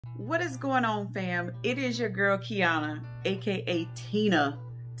What is going on, fam? It is your girl Kiana, aka Tina,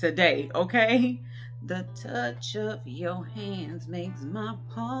 today, okay? The touch of your hands makes my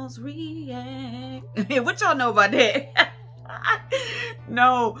paws react. What y'all know about that?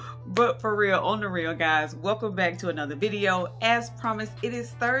 No, but for real, on the real, guys, welcome back to another video. As promised, it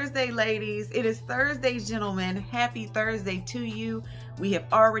is Thursday, ladies. It is Thursday, gentlemen. Happy Thursday to you. We have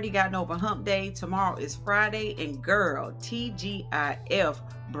already gotten over hump day. Tomorrow is Friday, and girl, TGIF,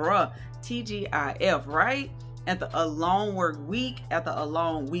 bruh, TGIF, right? After a long work week, after a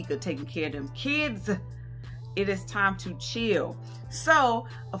long week of taking care of them kids, it is time to chill. So,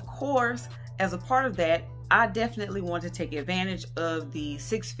 of course, as a part of that, I definitely want to take advantage of the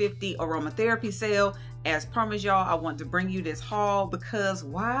 $6.50 aromatherapy sale. As promised, y'all, I want to bring you this haul because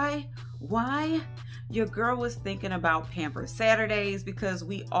why? Your girl was thinking about Pamper Saturdays because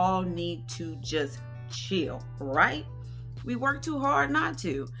we all need to just chill, right? We work too hard not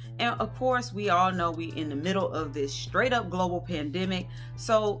to. And of course, we all know we in the middle of this straight up global pandemic.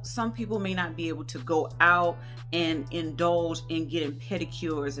 So some people may not be able to go out and indulge in getting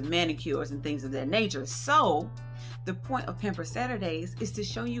pedicures and manicures and things of that nature. So the point of Pamper Saturdays is to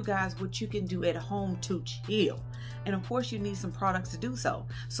show you guys what you can do at home to chill. And of course, you need some products to do so.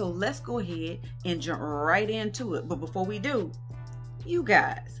 So let's go ahead and jump right into it. But before we do, you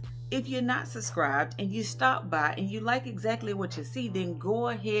guys, if you're not subscribed and you stop by and you like exactly what you see, then go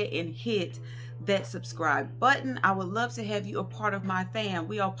ahead and hit that subscribe button. I would love to have you a part of my fam.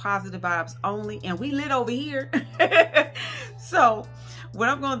 We are positive vibes only, and we lit over here. So what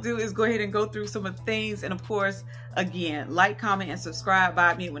I'm going to do is go ahead and go through some of the things. And of course, again, like, comment, and subscribe.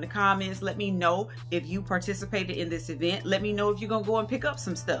 Vibe me in the comments. Let me know if you participated in this event. Let me know if you're going to go and pick up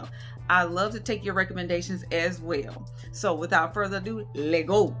some stuff. I love to take your recommendations as well. So without further ado, let's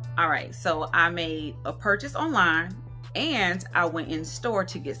go. All right. So I made a purchase online and I went in store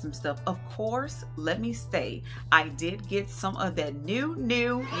to get some stuff. Of course, let me say, I did get some of that new.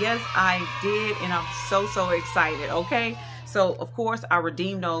 Yes, I did. And I'm so excited. Okay. So of course I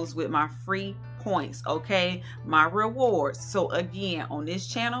redeemed those with my free points, okay, my rewards. So again, on this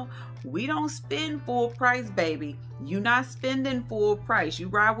channel, we don't spend full price, baby. You not spending full price. You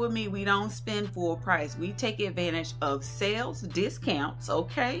ride with me, we don't spend full price. We take advantage of sales, discounts,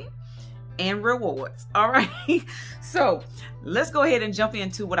 okay, and rewards. All right. So let's go ahead and jump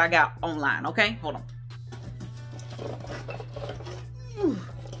into what I got online. Okay, hold on.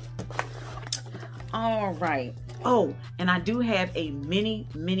 All right. Oh, and I do have a mini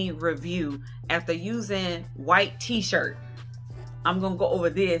review after using WhiteT-Shirt. I'm going to go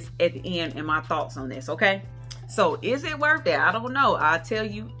over this at the end and my thoughts on this, okay? So, is it worth it? I don't know. I'll tell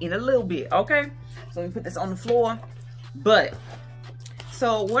you in a little bit, okay? So, let me put this on the floor. But,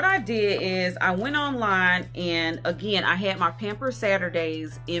 so what I did is I went online and again, I had my Pamper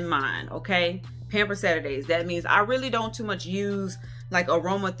Saturdays in mind, okay? Pamper Saturdays. That means I really don't too much use like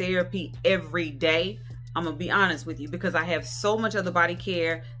aromatherapy every day. I'm gonna be honest with you because I have so much other body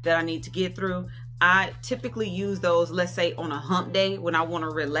care that I need to get through. I typically use those, let's say on a hump day when I want to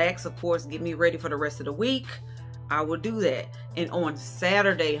relax, of course, get me ready for the rest of the week. I will do that. And on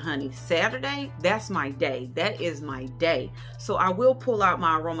Saturday, honey, Saturday, that's my day. That is my day. So I will pull out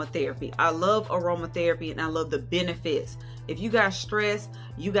my aromatherapy. I love aromatherapy and I love the benefits. If you got stress,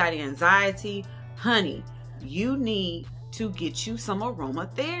 you got anxiety, honey, you need to get you some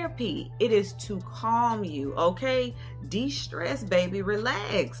aromatherapy. It is to calm you, okay? De-stress, baby,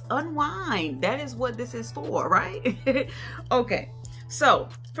 relax, unwind. That is what this is for, right? Okay, so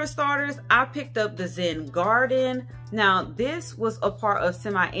for starters, I picked up the Zen Garden. Now, this was a part of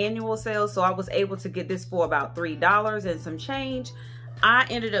semi-annual sale, so I was able to get this for about $3 and some change. I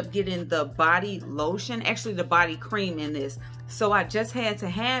ended up getting the body lotion, actually the body cream in this. So I just had to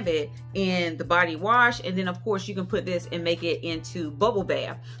have it in the body wash. And then of course you can put this and make it into bubble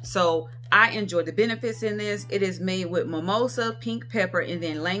bath. So I enjoy the benefits in this. It is made with mimosa, pink pepper, and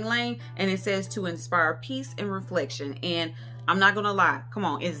then lang lang. And it says to inspire peace and reflection. And I'm not gonna lie, come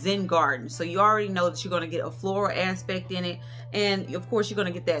on, it's Zen Garden. So you already know that you're gonna get a floral aspect in it. And of course you're gonna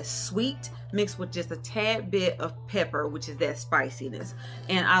get that sweet mixed with just a tad bit of pepper, which is that spiciness.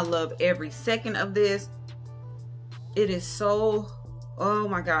 And I love every second of this. It is so, oh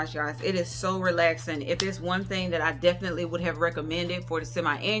my gosh, guys, it is so relaxing. If it's one thing that I definitely would have recommended for the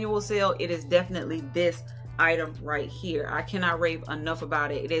semi-annual sale, it is definitely this item right here. I cannot rave enough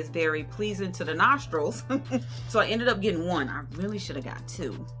about it. It is very pleasing to the nostrils. So I ended up getting one. I really should have got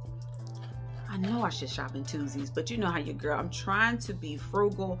two. I know I should shop in twosies, but you know how your girl, I'm trying to be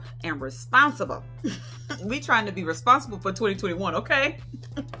frugal and responsible. We trying to be responsible for 2021, okay?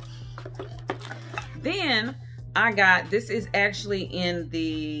 Then I got, this is actually in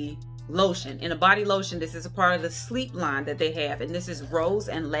the lotion, in a body lotion. This is a part of the sleep line that they have, and this is rose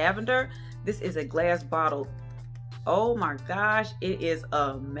and lavender. This is a glass bottle. Oh my gosh, it is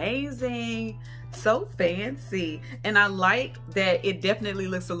amazing. So fancy. And I like that it definitely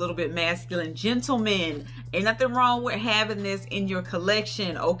looks a little bit masculine. Gentlemen, ain't nothing wrong with having this in your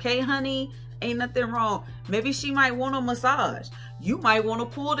collection, okay, honey? Ain't nothing wrong. Maybe she might want a massage. You might want to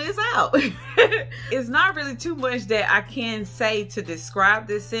pull this out. It's not really too much that I can say to describe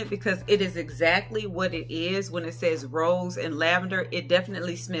this scent, because it is exactly what it is. When it says rose and lavender, it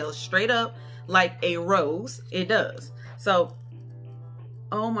definitely smells straight up like a rose. It does. So,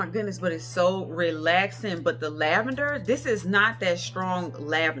 oh my goodness, but it's so relaxing. But the lavender, this is not that strong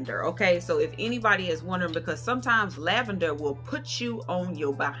lavender, okay? So if anybody is wondering, because sometimes lavender will put you on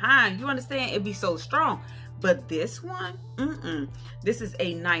your behind, you understand? It'd be so strong. But this one, this is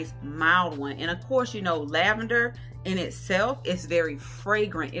a nice mild one. And of course, you know, lavender in itself is very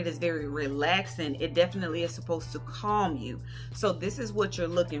fragrant. It is very relaxing. It definitely is supposed to calm you. So this is what you're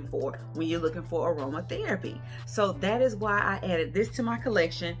looking for when you're looking for aromatherapy. So that is why I added this to my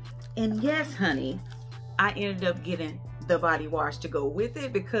collection. And yes, honey, I ended up getting the body wash to go with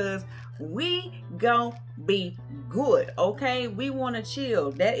it, because we gon' be good, okay? We want to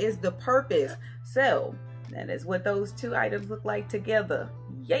chill. That is the purpose. So that is what those two items look like together.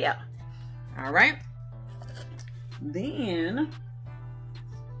 Yeah. All right. Then,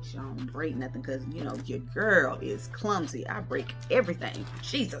 I don't break nothing, because, you know, your girl is clumsy. I break everything.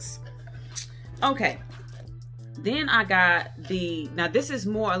 Jesus. Okay. Then I got the, now this is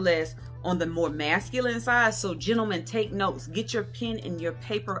more or less on the more masculine side. So gentlemen, take notes. Get your pen and your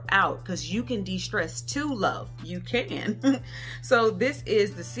paper out, because you can de-stress too, love. You can. So this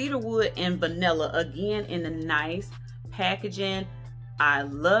is the cedarwood and vanilla, again in a nice packaging. I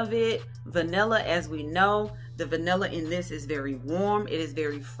love it. Vanilla, as we know, the vanilla in this is very warm. It is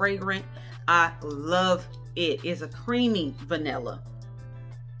very fragrant. I love it. It's a creamy vanilla.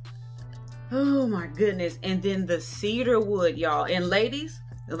 Oh my goodness. And then the cedarwood, y'all. And ladies,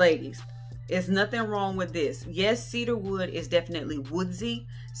 there's nothing wrong with this. Yes, cedarwood is definitely woodsy.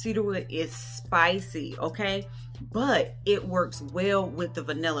 Cedarwood is spicy, okay? But it works well with the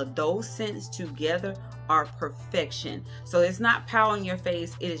vanilla. Those scents together are perfection. So it's not pow in your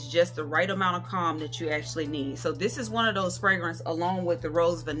face. It is just the right amount of calm that you actually need. So this is one of those fragrances, along with the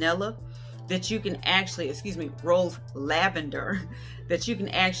rose vanilla, that you can actually, rose lavender, that you can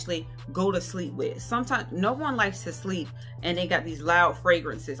actually go to sleep with. Sometimes no one likes to sleep and they got these loud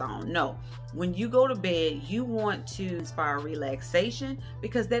fragrances on. No, when you go to bed, you want to inspire relaxation,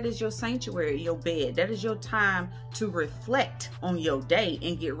 because that is your sanctuary, your bed. That is your time to reflect on your day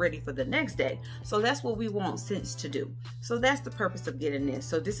and get ready for the next day. So that's what we want scents to do. So that's the purpose of getting this.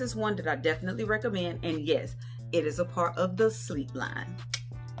 So this is one that I definitely recommend. And yes, it is a part of the sleep line.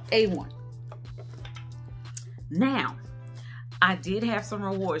 A1. Now, I did have some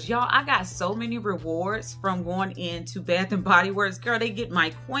rewards. Y'all, I got so many rewards from going into Bath and Body Works. Girl, they get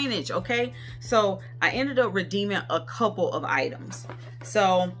my coinage, okay? So I ended up redeeming a couple of items.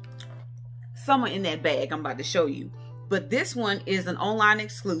 So somewhere in that bag I'm about to show you. But this one is an online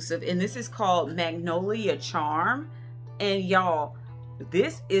exclusive, and this is called Magnolia Charm. And y'all,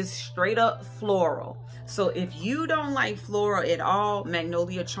 this is straight up floral. So if you don't like floral at all,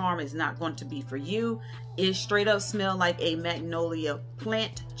 Magnolia Charm is not going to be for you. It straight up smells like a magnolia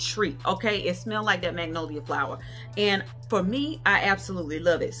plant tree, okay? It smells like that magnolia flower. And for me, I absolutely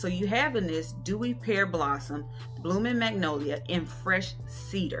love it. So you have in this dewy pear blossom, blooming magnolia, and fresh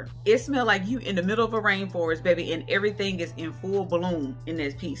cedar. It smells like you in the middle of a rainforest, baby, and everything is in full bloom in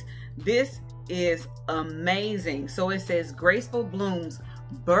this piece. This is amazing. So it says graceful blooms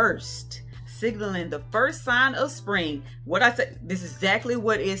burst, signaling the first sign of spring. What I said, this is exactly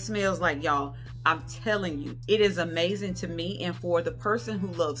what it smells like, y'all. I'm telling you, it is amazing to me. And for the person who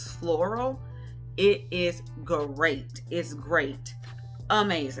loves floral, it is great. It's great.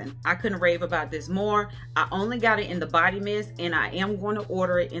 Amazing. I couldn't rave about this more. I only got it in the body mist, and I am going to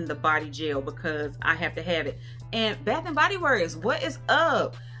order it in the body gel because I have to have it. And Bath and Body Works, what is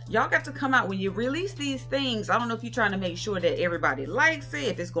up? Y'all got to come out when you release these things. I don't know if you're trying to make sure that everybody likes it,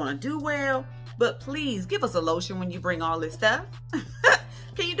 if it's going to do well, but please give us a lotion when you bring all this stuff.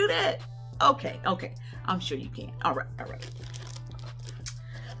 Can you do that? Okay, I'm sure you can. All right.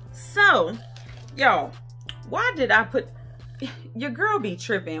 So, y'all, why did I put, your girl be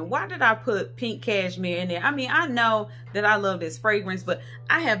tripping, why did I put pink cashmere in there? I mean, I know that I love this fragrance, but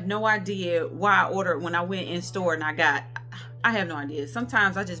I have no idea why I ordered when I went in store and I have no idea.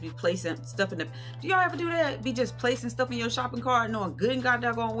 Sometimes I just be placing stuff in the, do y'all ever do that? Be just placing stuff in your shopping cart knowing good and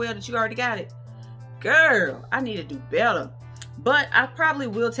goddamn well that you already got it? girl, I need to do better. But I probably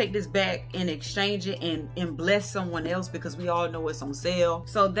will take this back and exchange it and bless someone else, because we all know it's on sale.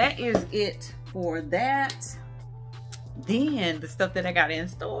 So that is it for that. Then the stuff that I got in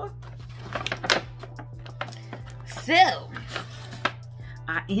store. So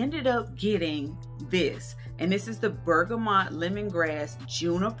I ended up getting this, and this is the bergamot, lemongrass,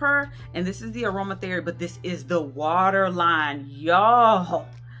 juniper, and this is the aromatherapy, but this is the water line, y'all.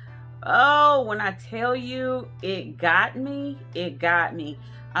 Oh, when I tell you, it got me, it got me.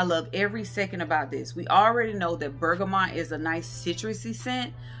 I love every second about this. We already know that bergamot is a nice citrusy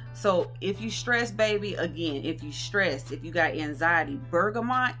scent. So if you stress, baby, again, if you stress, if you got anxiety,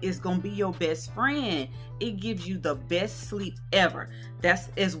 bergamot is going to be your best friend. It gives you the best sleep ever. That's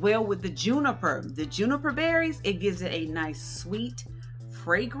as well with the juniper. The juniper berries, it gives it a nice, sweet,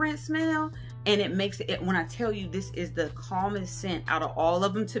 fragrant smell. And it makes it, when I tell you this is the calmest scent out of all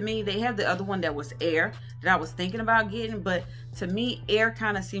of them to me. They have the other one that was air that I was thinking about getting, but to me, air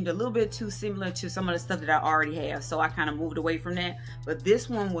kind of seemed a little bit too similar to some of the stuff that I already have. So I kind of moved away from that. But this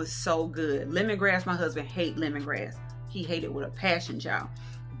one was so good. Lemongrass, my husband hates lemongrass. He hated it with a passion, child.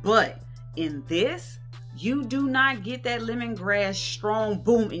 But in this, you do not get that lemongrass strong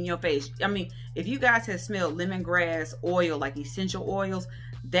boom in your face. I mean, if you guys have smelled lemongrass oil, like essential oils,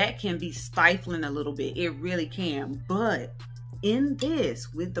 that can be stifling a little bit. It really can. But in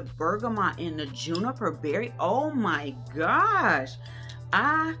this, with the bergamot and the juniper berry, oh my gosh,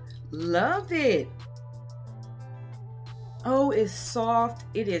 I love it. Oh, it's soft.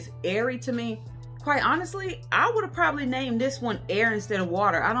 It is airy to me. Quite honestly, I would have probably named this one air instead of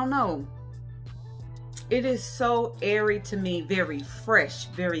water. I don't know. It is so airy to me, very fresh,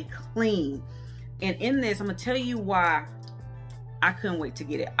 very clean. And in this, I'm gonna tell you why I couldn't wait to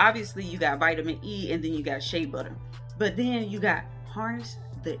get it. Obviously, you got vitamin E, and then you got shea butter. But then you got harness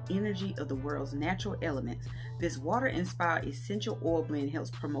the energy of the world's natural elements. This water-inspired essential oil blend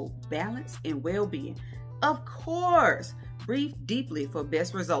helps promote balance and well-being. Of course, breathe deeply for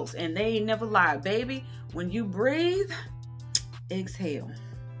best results. And they ain't never lie, baby. When you breathe, exhale.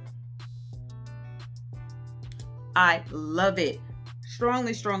 I love it.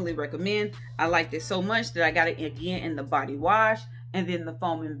 Strongly, strongly recommend. I liked it so much that I got it again in the body wash and then the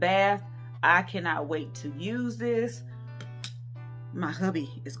foaming bath. I cannot wait to use this. My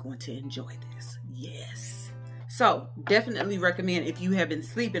hubby is going to enjoy this. Yes. So definitely recommend if you have been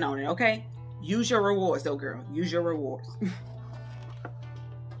sleeping on it, okay? Use your rewards though, girl. Use your rewards.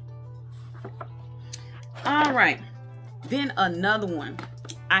 All right. Then another one.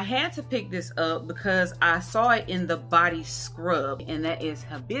 I had to pick this up because I saw it in the body scrub, and that is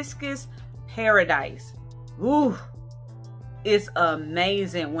Hibiscus Paradise. Ooh, it's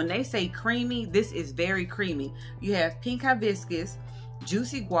amazing. When they say creamy, this is very creamy. You have pink hibiscus,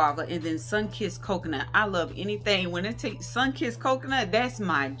 juicy guava, and then sun-kissed coconut. I love anything. When it takes sun-kissed coconut, that's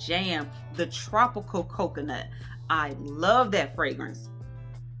my jam. The tropical coconut. I love that fragrance.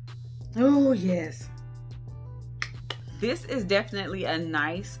 Oh, yes. This is definitely a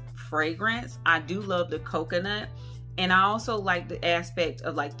nice fragrance. I do love the coconut, and I also like the aspect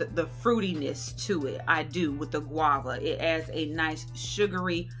of like the fruitiness to it. I do with the guava. It adds a nice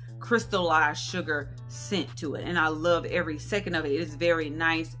sugary, crystallized sugar scent to it, and I love every second of it. It is very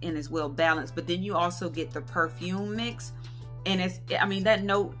nice and it's well balanced. But then you also get the perfume mix, and it's, I mean, that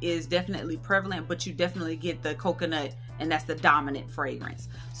note is definitely prevalent, but you definitely get the coconut, and that's the dominant fragrance.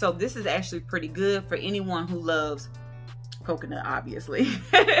 So this is actually pretty good for anyone who loves coconut, obviously.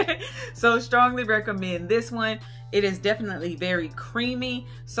 So strongly recommend this one. It is definitely very creamy,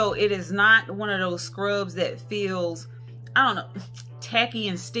 so it is not one of those scrubs that feels, I don't know, tacky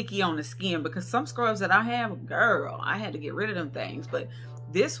and sticky on the skin, because some scrubs that I have, girl, I had to get rid of them things. But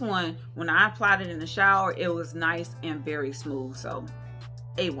this one, when I applied it in the shower, it was nice and very smooth. So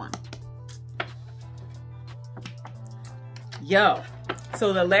A1. Yo,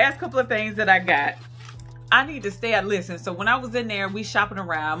 so the last couple of things that I got, I need to stay at listen. So when I was in there, we shopping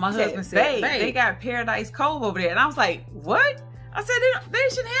around, my husband said, babe, they got Paradise Cove over there. And I was like, what? I said, they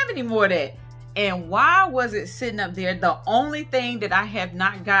shouldn't have any more of that. And why was it sitting up there? The only thing that I have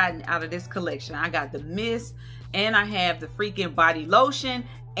not gotten out of this collection, I got the mist, and I have the freaking body lotion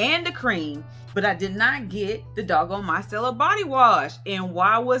and the cream, but I did not get the doggone micellar body wash. And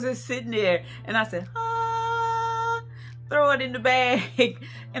why was it sitting there? And I said, throw it in the bag.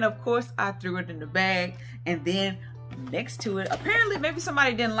 And of course I threw it in the bag. And then next to it, apparently maybe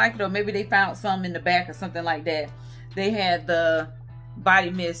somebody didn't like it, or maybe they found some in the back or something like that. They had the body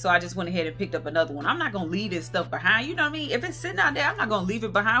mist, so I just went ahead and picked up another one. I'm not gonna leave this stuff behind, you know what I mean? If it's sitting out there, I'm not gonna leave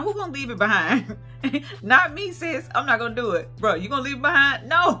it behind. Who gonna leave it behind? Not me, sis. I'm not gonna do it. Bro, you gonna leave it behind?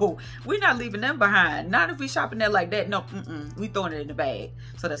 No, we're not leaving them behind. Not if we shopping there like that. No, we throwing it in the bag.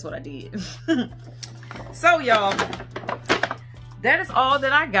 So that's what I did. So y'all, that is all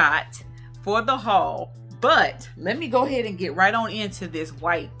that I got for the haul. But let me go ahead and get right on into this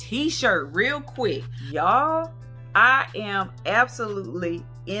white t-shirt real quick. Y'all, I am absolutely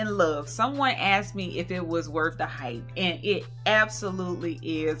in love. Someone asked me if it was worth the hype, and it absolutely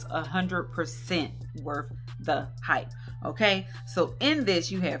is 100% worth the hype. Okay, so in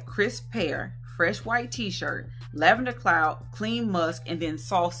this you have crisp pear, fresh white t-shirt, lavender cloud, clean musk, and then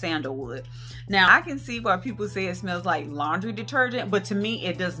soft sandalwood. Now I can see why people say it smells like laundry detergent, but to me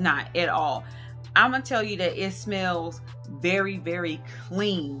it does not at all. I'm gonna tell you that it smells very, very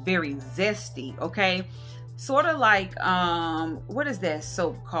clean, very zesty, okay? Sort of like, what is that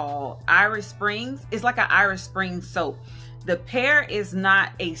soap called? Irish Springs. It's like an Irish Springs soap. The pear is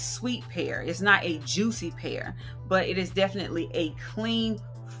not a sweet pear. It's not a juicy pear, but it is definitely a clean,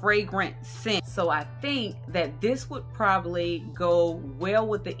 fragrant scent. So I think that this would probably go well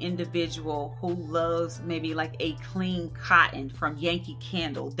with the individual who loves maybe like a clean cotton from Yankee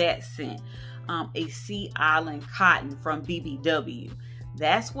Candle, that scent. A Sea Island cotton from BBW.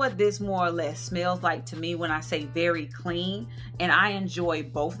 That's what this more or less smells like to me when I say very clean, and I enjoy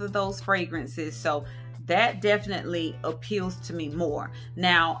both of those fragrances, so that definitely appeals to me more.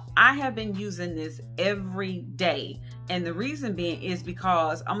 Now, I have been using this every day, and the reason being is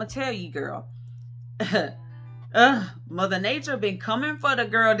because I'm gonna tell you, girl, Mother Nature been coming for the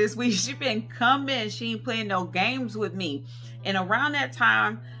girl this week. She been coming. She ain't playing no games with me. And around that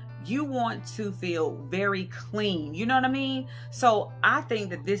time, you want to feel very clean, you know what I mean? So I think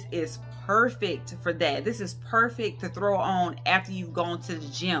that this is perfect for that. This is perfect to throw on after you've gone to the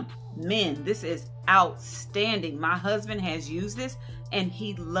gym. Men, this is outstanding. My husband has used this and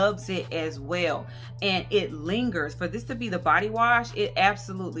he loves it as well. And it lingers. For this to be the body wash, it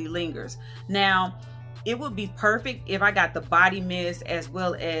absolutely lingers. Now, it would be perfect if I got the body mist as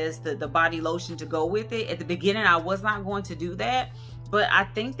well as the body lotion to go with it. At the beginning, I was not going to do that. But I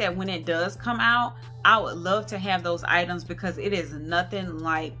think that when it does come out, I would love to have those items because it is nothing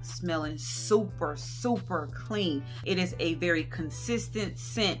like smelling super, super clean. It is a very consistent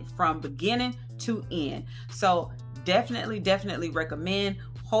scent from beginning to end. So definitely, definitely recommend.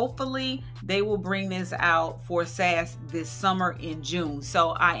 Hopefully they will bring this out for SAS this summer in June. So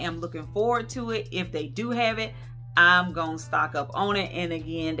I am looking forward to it. If they do have it, I'm going to stock up on it. And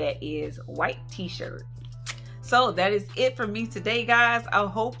again, that is white t-shirt. So that is it for me today, guys. I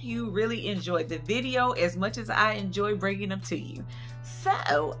hope you really enjoyed the video as much as I enjoy bringing them to you.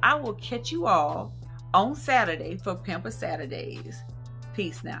 So I will catch you all on Saturday for Pamper Saturdays.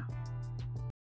 Peace now.